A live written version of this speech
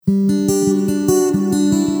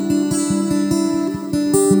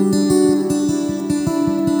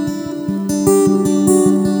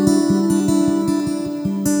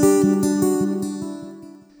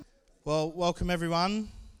Welcome everyone.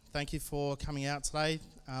 Thank you for coming out today.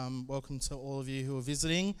 Welcome to all of you who are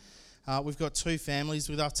visiting. We've got two families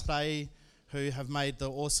with us today who have made the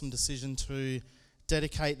awesome decision to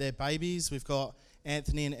dedicate their babies. We've got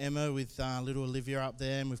Anthony and Emma with little Olivia up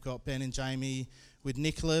there, and we've got Ben and Jamie with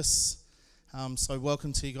Nicholas. So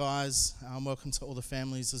welcome to you guys. Welcome to all the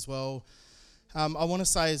families as well. I want to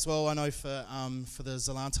say as well, I know for the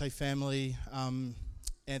Zalante family,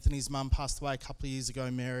 Anthony's mum passed away a couple of years ago,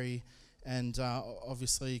 Mary, and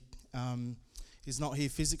obviously is not here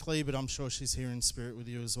physically, but I'm sure she's here in spirit with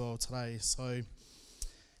you as well today. So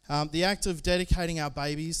the act of dedicating our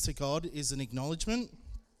babies to God is an acknowledgement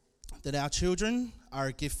that our children are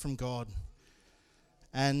a gift from God.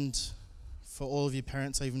 And for all of you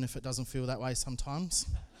parents, even if it doesn't feel that way sometimes,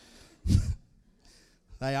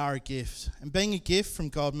 they are a gift. And being a gift from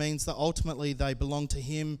God means that ultimately they belong to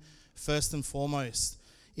Him first and foremost.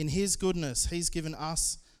 In His goodness, He's given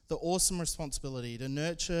us the awesome responsibility to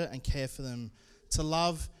nurture and care for them, to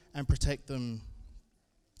love and protect them.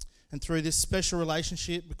 And through this special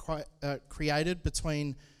relationship created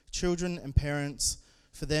between children and parents,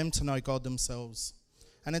 for them to know God themselves.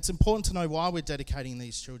 And it's important to know why we're dedicating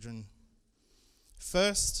these children.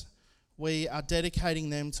 First, we are dedicating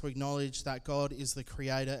them to acknowledge that God is the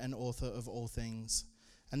creator and author of all things.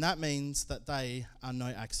 And that means that they are no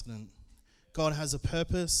accident. God has a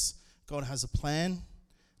purpose, God has a plan.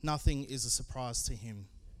 Nothing is a surprise to Him.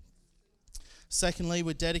 Secondly,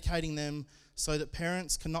 we're dedicating them so that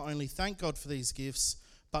parents can not only thank God for these gifts,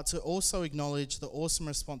 but to also acknowledge the awesome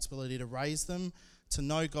responsibility to raise them, to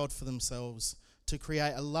know God for themselves, to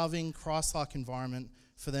create a loving, Christ-like environment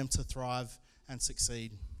for them to thrive and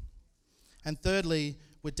succeed. And thirdly,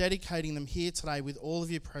 we're dedicating them here today with all of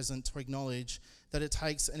you present to acknowledge that it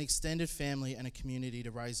takes an extended family and a community to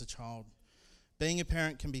raise a child. Being a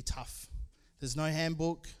parent can be tough. There's no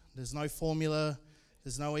handbook, there's no formula,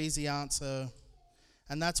 there's no easy answer.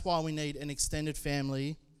 And that's why we need an extended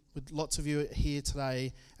family with lots of you here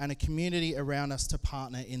today and a community around us to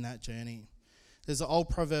partner in that journey. There's an old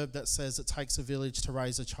proverb that says it takes a village to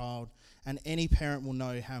raise a child, and any parent will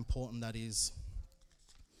know how important that is.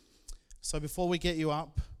 So before we get you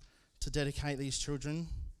up to dedicate these children,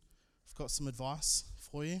 I've got some advice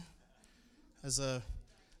for you.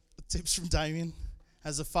 Tips from Damian.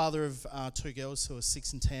 As a father of two girls who are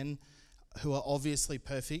 6 and 10, who are obviously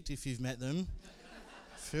perfect if you've met them.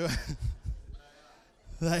 They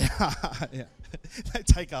are, yeah. They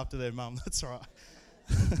take after their mum, that's right.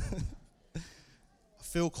 I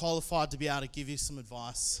feel qualified to be able to give you some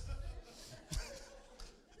advice.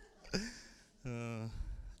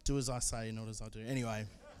 Do as I say, not as I do. Anyway.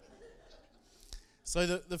 So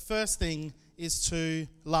the first thing is to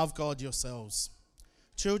love God yourselves.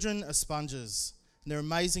 Children are sponges. And they're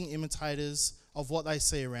amazing imitators of what they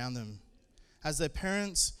see around them. As their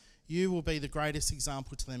parents, you will be the greatest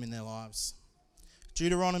example to them in their lives.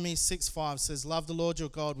 Deuteronomy 6:5 says, "Love the Lord your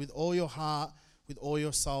God with all your heart, with all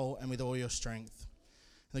your soul, and with all your strength."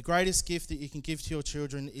 And the greatest gift that you can give to your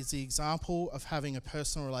children is the example of having a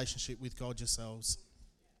personal relationship with God yourselves.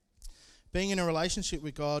 Being in a relationship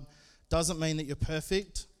with God doesn't mean that you're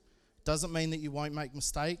perfect, doesn't mean that you won't make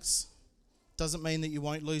mistakes, doesn't mean that you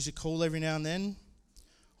won't lose your cool every now and then.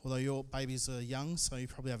 Although your babies are young, so you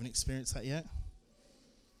probably haven't experienced that yet.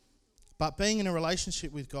 But being in a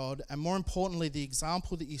relationship with God, and more importantly, the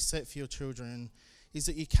example that you set for your children, is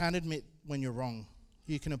that you can admit when you're wrong.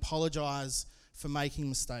 You can apologise for making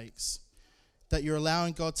mistakes. That you're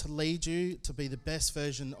allowing God to lead you to be the best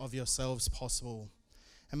version of yourselves possible.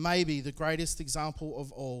 And maybe the greatest example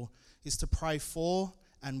of all is to pray for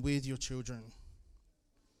and with your children.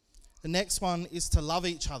 The next one is to love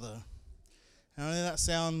each other. I know that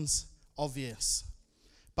sounds obvious,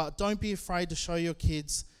 but don't be afraid to show your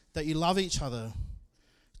kids that you love each other.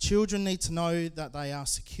 Children need to know that they are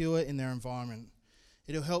secure in their environment.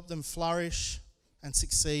 It'll help them flourish and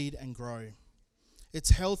succeed and grow.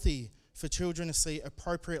 It's healthy for children to see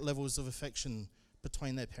appropriate levels of affection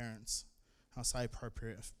between their parents. I'll say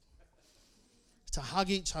appropriate. To hug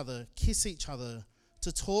each other, kiss each other,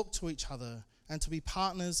 to talk to each other, and to be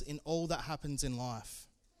partners in all that happens in life.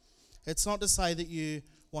 It's not to say that you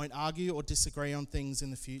won't argue or disagree on things in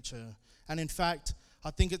the future. And in fact, I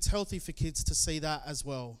think it's healthy for kids to see that as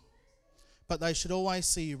well. But they should always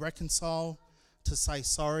see you reconcile, to say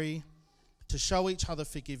sorry, to show each other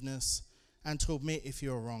forgiveness, and to admit if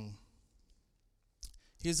you're wrong.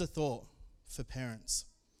 Here's a thought for parents.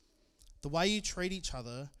 The way you treat each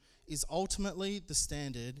other is ultimately the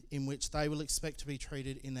standard in which they will expect to be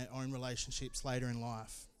treated in their own relationships later in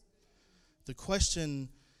life. The question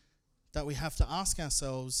that we have to ask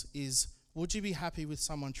ourselves is, would you be happy with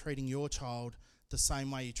someone treating your child the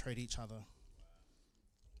same way you treat each other?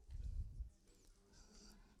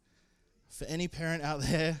 For any parent out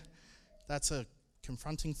there, that's a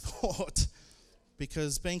confronting thought,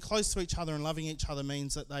 because being close to each other and loving each other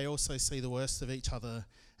means that they also see the worst of each other,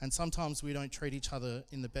 and sometimes we don't treat each other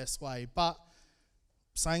in the best way, but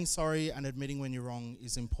saying sorry and admitting when you're wrong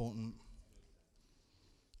is important.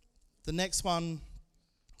 The next one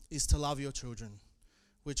is to love your children,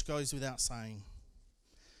 which goes without saying.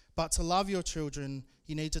 But to love your children,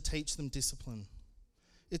 you need to teach them discipline.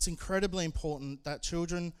 It's incredibly important that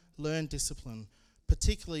children learn discipline,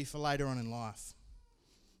 particularly for later on in life.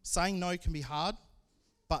 Saying no can be hard,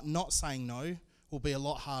 but not saying no will be a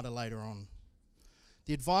lot harder later on.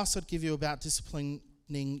 The advice I'd give you about disciplining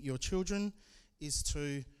your children is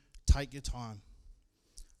to take your time.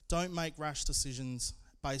 Don't make rash decisions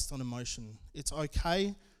based on emotion. It's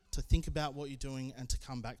okay to think about what you're doing and to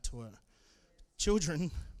come back to it.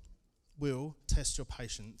 Children will test your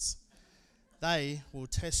patience. They will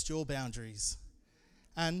test your boundaries.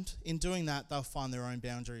 And in doing that, they'll find their own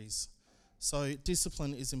boundaries. So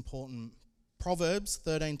discipline is important. Proverbs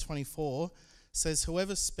 13:24 says,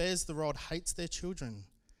 "Whoever spares the rod hates their children,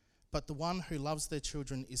 but the one who loves their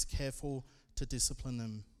children is careful to discipline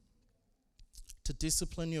them." To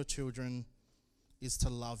discipline your children is to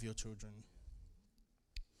love your children.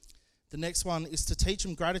 The next one is to teach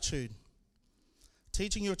them gratitude.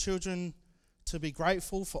 Teaching your children to be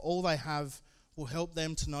grateful for all they have will help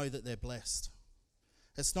them to know that they're blessed.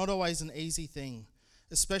 It's not always an easy thing,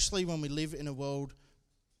 especially when we live in a world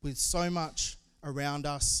with so much around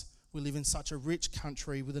us. We live in such a rich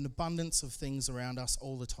country with an abundance of things around us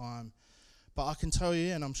all the time. But I can tell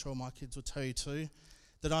you, and I'm sure my kids will tell you too,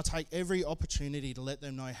 that I take every opportunity to let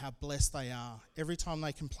them know how blessed they are. Every time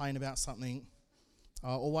they complain about something,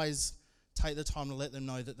 I always take the time to let them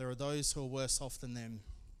know that there are those who are worse off than them.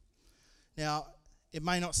 Now, it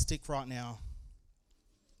may not stick right now,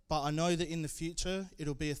 but I know that in the future,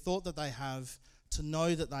 it'll be a thought that they have to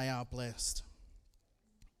know that they are blessed.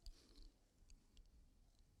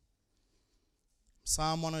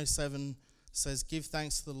 Psalm 107 says, "Give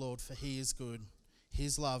thanks to the Lord, for he is good.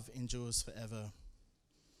 His love endures forever."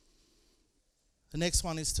 The next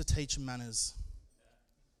one is to teach manners.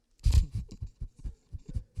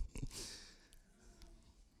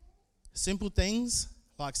 Simple things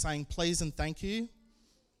like saying please and thank you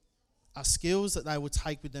are skills that they will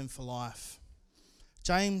take with them for life.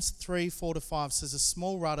 James 3:4-5 says, "A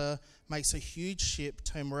small rudder makes a huge ship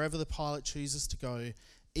turn wherever the pilot chooses to go,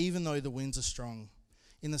 even though the winds are strong.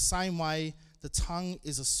 In the same way, the tongue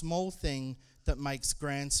is a small thing that makes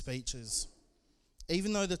grand speeches."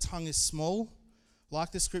 Even though the tongue is small,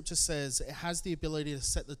 like the scripture says, it has the ability to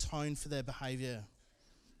set the tone for their behaviour.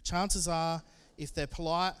 Chances are, if they're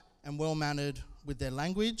polite and well-mannered with their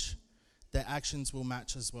language, their actions will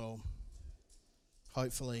match as well.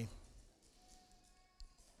 Hopefully.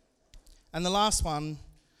 And the last one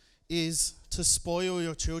is to spoil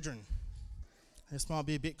your children. This might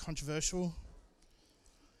be a bit controversial,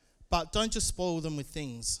 but don't just spoil them with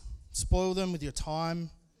things. Spoil them with your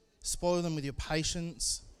time. Spoil them with your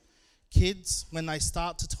patience. Kids, when they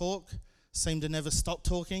start to talk, seem to never stop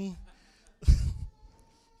talking.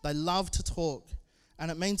 They love to talk, and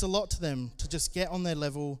it means a lot to them to just get on their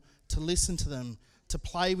level, to listen to them, to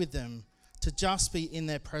play with them, to just be in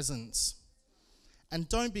their presence. And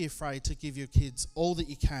don't be afraid to give your kids all that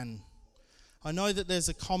you can. I know that there's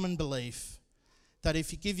a common belief that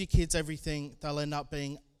if you give your kids everything, they'll end up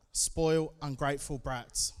being spoiled, ungrateful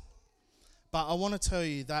brats. But I want to tell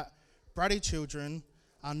you that bratty children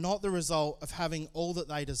are not the result of having all that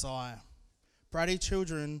they desire. Bratty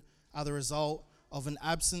children are the result of an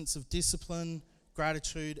absence of discipline,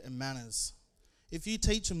 gratitude, and manners. If you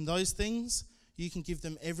teach them those things, you can give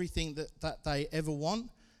them everything that they ever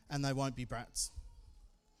want, and they won't be brats.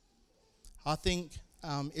 I think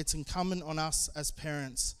it's incumbent on us as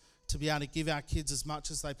parents to be able to give our kids as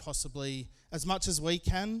much as we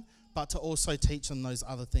can, but to also teach them those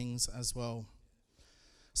other things as well.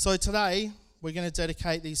 So today, we're going to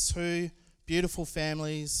dedicate these two beautiful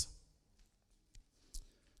families.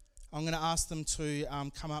 I'm going to ask them to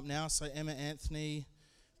come up now. So Emma, Anthony,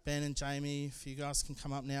 Ben and Jamie, if you guys can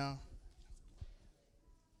come up now.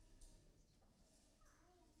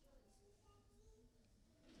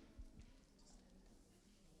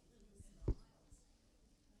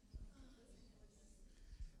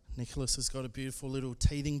 Nicholas has got a beautiful little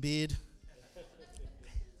teething beard.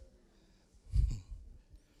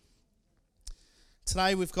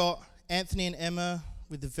 Today we've got Anthony and Emma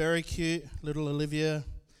with the very cute little Olivia,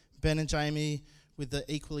 Ben and Jamie with the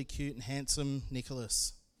equally cute and handsome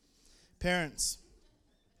Nicholas. Parents,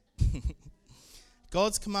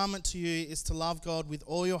 God's commandment to you is to love God with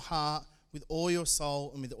all your heart, with all your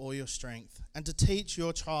soul, and with all your strength, and to teach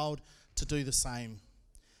your child to do the same.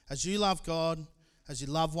 As you love God, as you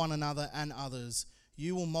love one another and others,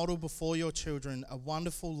 you will model before your children a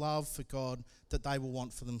wonderful love for God that they will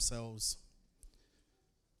want for themselves.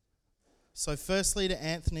 So firstly, to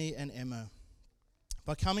Anthony and Emma,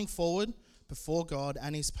 by coming forward before God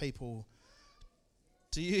and his people,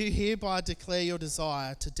 do you hereby declare your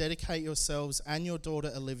desire to dedicate yourselves and your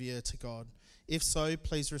daughter Olivia to God? If so,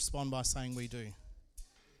 please respond by saying we do.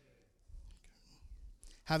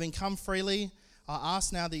 Having come freely, I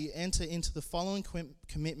ask now that you enter into the following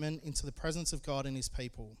commitment into the presence of God and his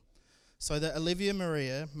people, so that Olivia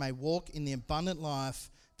Maria may walk in the abundant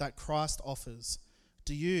life that Christ offers.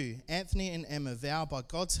 Do you, Anthony and Emma, vow by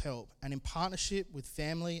God's help and in partnership with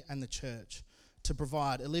family and the church to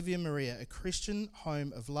provide Olivia Maria a Christian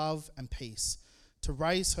home of love and peace, to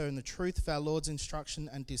raise her in the truth of our Lord's instruction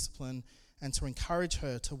and discipline, and to encourage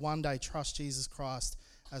her to one day trust Jesus Christ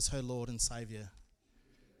as her Lord and Saviour?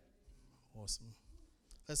 Awesome.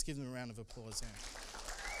 Let's give them a round of applause.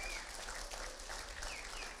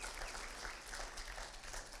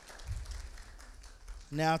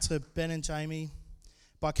 Now to Ben and Jamie.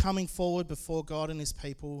 By coming forward before God and his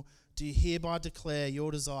people, do you hereby declare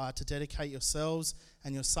your desire to dedicate yourselves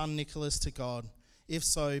and your son Nicholas to God? If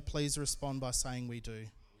so, please respond by saying we do.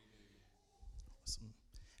 Awesome.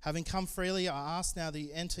 Having come freely, I ask now that you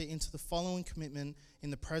enter into the following commitment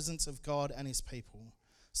in the presence of God and his people,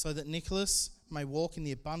 so that Nicholas may walk in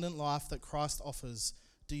the abundant life that Christ offers.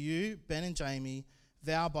 Do you, Ben and Jamie,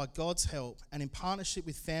 vow by God's help and in partnership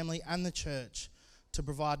with family and the church to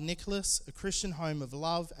provide Nicholas a Christian home of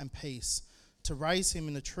love and peace, to raise him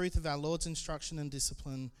in the truth of our Lord's instruction and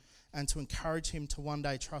discipline, and to encourage him to one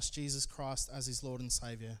day trust Jesus Christ as his Lord and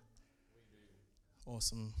Saviour?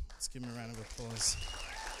 Awesome. Let's give him a round of applause.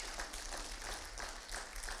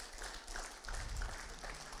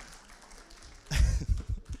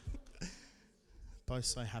 Both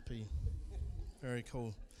so happy. Very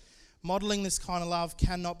cool. Modelling this kind of love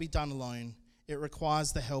cannot be done alone. It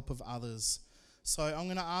requires the help of others. So I'm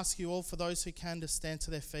going to ask you all, for those who can, to stand to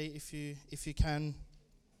their feet if you can.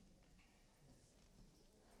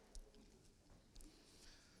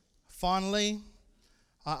 Finally,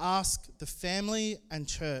 I ask the family and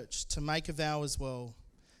church to make a vow as well.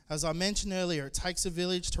 As I mentioned earlier, it takes a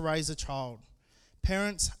village to raise a child.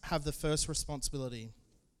 Parents have the first responsibility,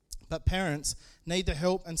 but parents need the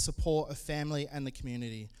help and support of family and the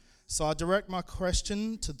community. So I direct my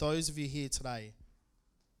question to those of you here today.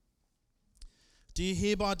 Do you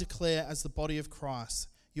hereby declare, as the body of Christ,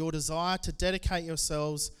 your desire to dedicate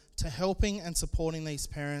yourselves to helping and supporting these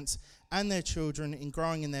parents and their children in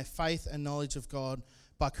growing in their faith and knowledge of God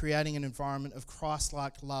by creating an environment of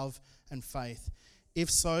Christ-like love and faith?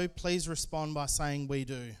 If so, please respond by saying we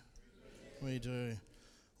do. We do.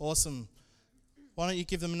 Awesome. Why don't you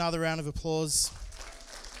give them another round of applause?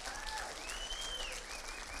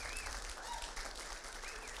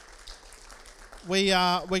 We're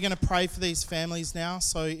going to pray for these families now.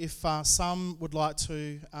 So if some would like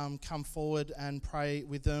to come forward and pray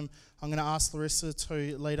with them, I'm going to ask Larissa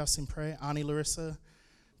to lead us in prayer. Auntie Larissa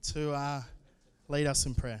to lead us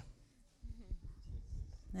in prayer.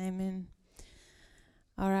 Amen.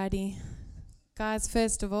 Alrighty. Guys,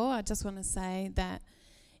 first of all, I just want to say that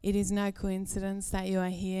it is no coincidence that you are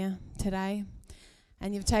here today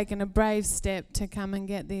and you've taken a brave step to come and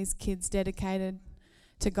get these kids dedicated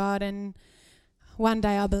to God, and one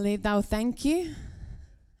day I believe they'll thank you,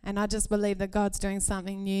 and I just believe that God's doing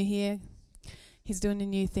something new here. He's doing a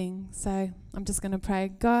new thing. So I'm just going to pray.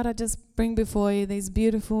 God, I just bring before you these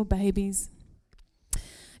beautiful babies.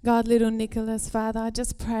 God, little Nicholas, Father, I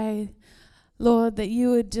just pray, Lord, that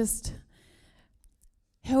you would just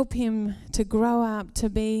help him to grow up to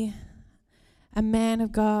be a man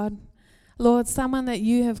of God. Lord, someone that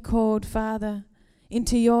you have called, Father,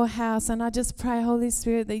 into your house. And I just pray, Holy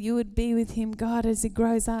Spirit, that you would be with him, God, as he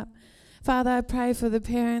grows up. Father, I pray for the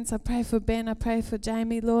parents. I pray for Ben. I pray for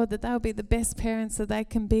Jamie, Lord, that they'll be the best parents that they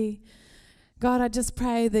can be. God, I just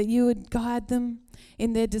pray that you would guide them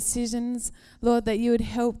in their decisions. Lord, that you would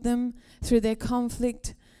help them through their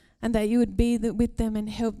conflict, and that you would be with them and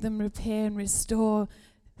help them repair and restore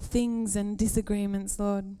things and disagreements,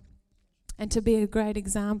 Lord, and to be a great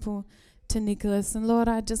example to Nicholas. And Lord,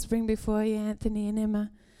 I just bring before you Anthony and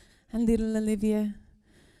Emma and little Olivia.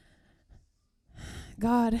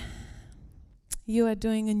 God, you are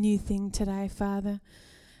doing a new thing today, Father.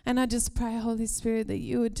 And I just pray, Holy Spirit, that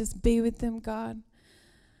you would just be with them, God.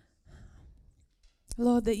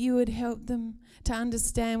 Lord, that you would help them to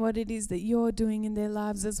understand what it is that you're doing in their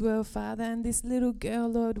lives as well, Father. And this little girl,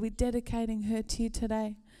 Lord, we're dedicating her to you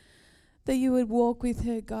today. That you would walk with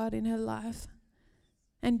her, God, in her life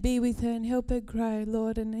and be with her and help her grow,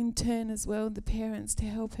 Lord, and in turn as well, the parents to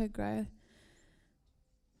help her grow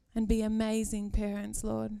and be amazing parents,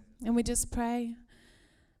 Lord. And we just pray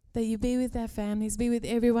that you be with our families, be with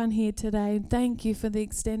everyone here today. Thank you for the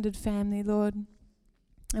extended family, Lord.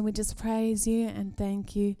 And we just praise you and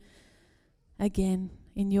thank you again.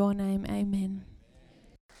 In your name, amen.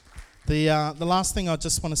 The last thing I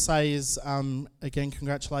just want to say is, again,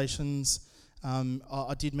 congratulations.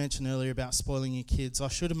 I did mention earlier about spoiling your kids. I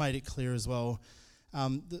should have made it clear as well.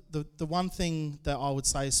 The one thing that I would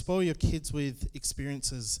say is spoil your kids with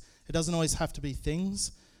experiences. It doesn't always have to be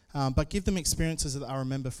things, but give them experiences that I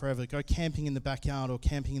remember forever. Go camping in the backyard or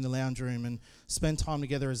camping in the lounge room and spend time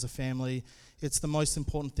together as a family. It's the most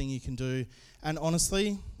important thing you can do. And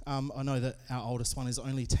honestly, I know that our oldest one is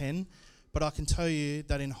only 10, but I can tell you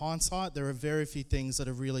that in hindsight, there are very few things that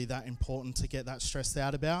are really that important to get that stressed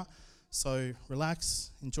out about. So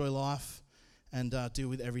relax, enjoy life, and deal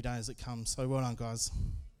with every day as it comes. So well done, guys.